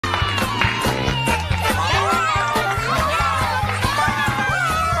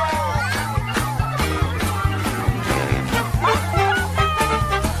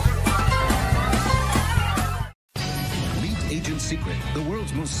Agent Secret, the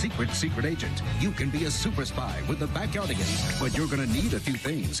world's most secret agent. You can be a super spy with the Backyardigans, but you're going to need a few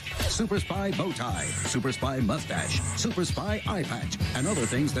things. Super spy bow tie, super spy mustache, super spy eye patch, and other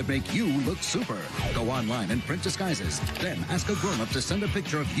things that make you look super. Go online and print disguises. Then ask a grown-up to send a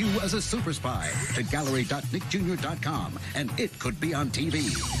picture of you as a super spy to gallery.nickjr.com, and it could be on TV.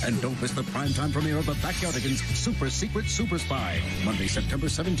 And don't miss the primetime premiere of the Backyardigans Super Secret Super Spy, Monday, September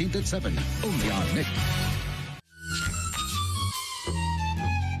 17th at 7, only on Nick.